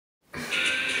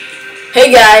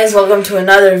Hey guys, welcome to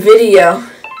another video.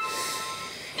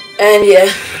 And yeah,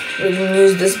 we can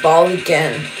use this ball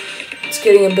again. It's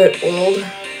getting a bit old.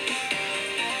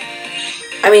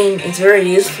 I mean, it's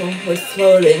very useful with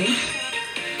floating.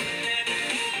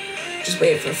 Just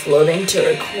wait for floating to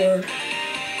record.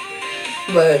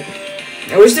 But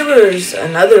I wish there was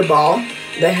another ball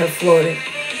that had floating.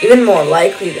 Even more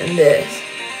likely than this.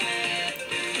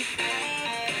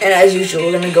 And as usual,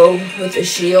 we're gonna go with the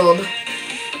shield.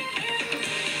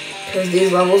 Because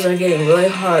these levels are getting really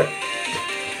hard.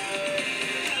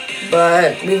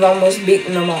 But we've almost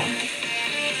beaten them all.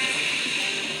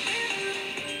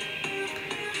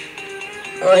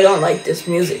 Oh, I don't like this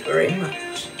music very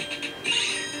much.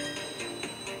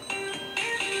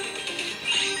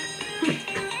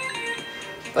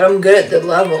 But I'm good at the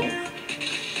level.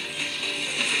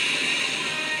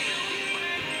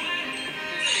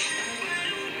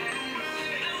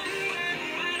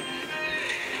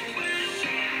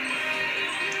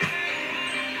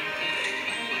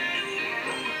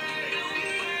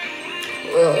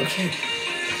 Okay.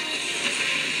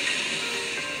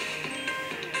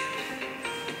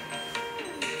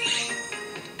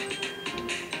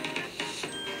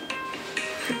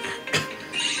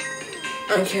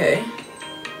 Okay.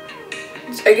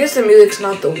 I guess the music's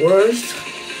not the worst.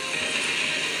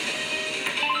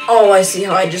 Oh, I see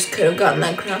how I just could have gotten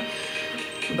that crown.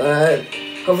 But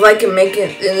hopefully I can make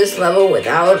it in this level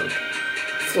without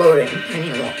floating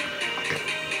anymore.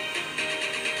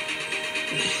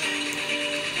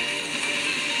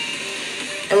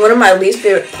 And one of my least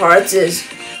favorite parts is,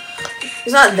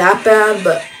 it's not that bad,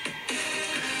 but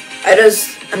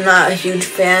I'm not a huge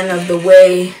fan of the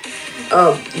way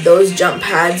those jump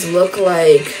pads look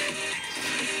like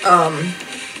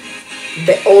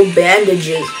old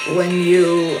bandages when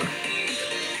you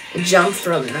jump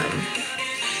from them.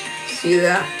 See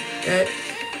that?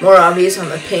 More obvious on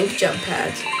the pink jump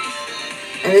pads.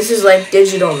 And this is like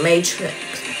digital matrix.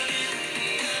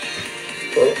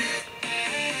 Whoa.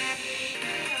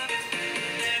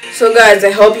 So guys, I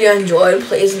hope you enjoyed.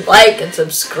 Please like and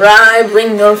subscribe,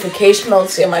 ring notification bells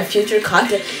to see my future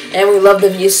content, and we love the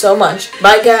views so much.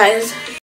 Bye guys.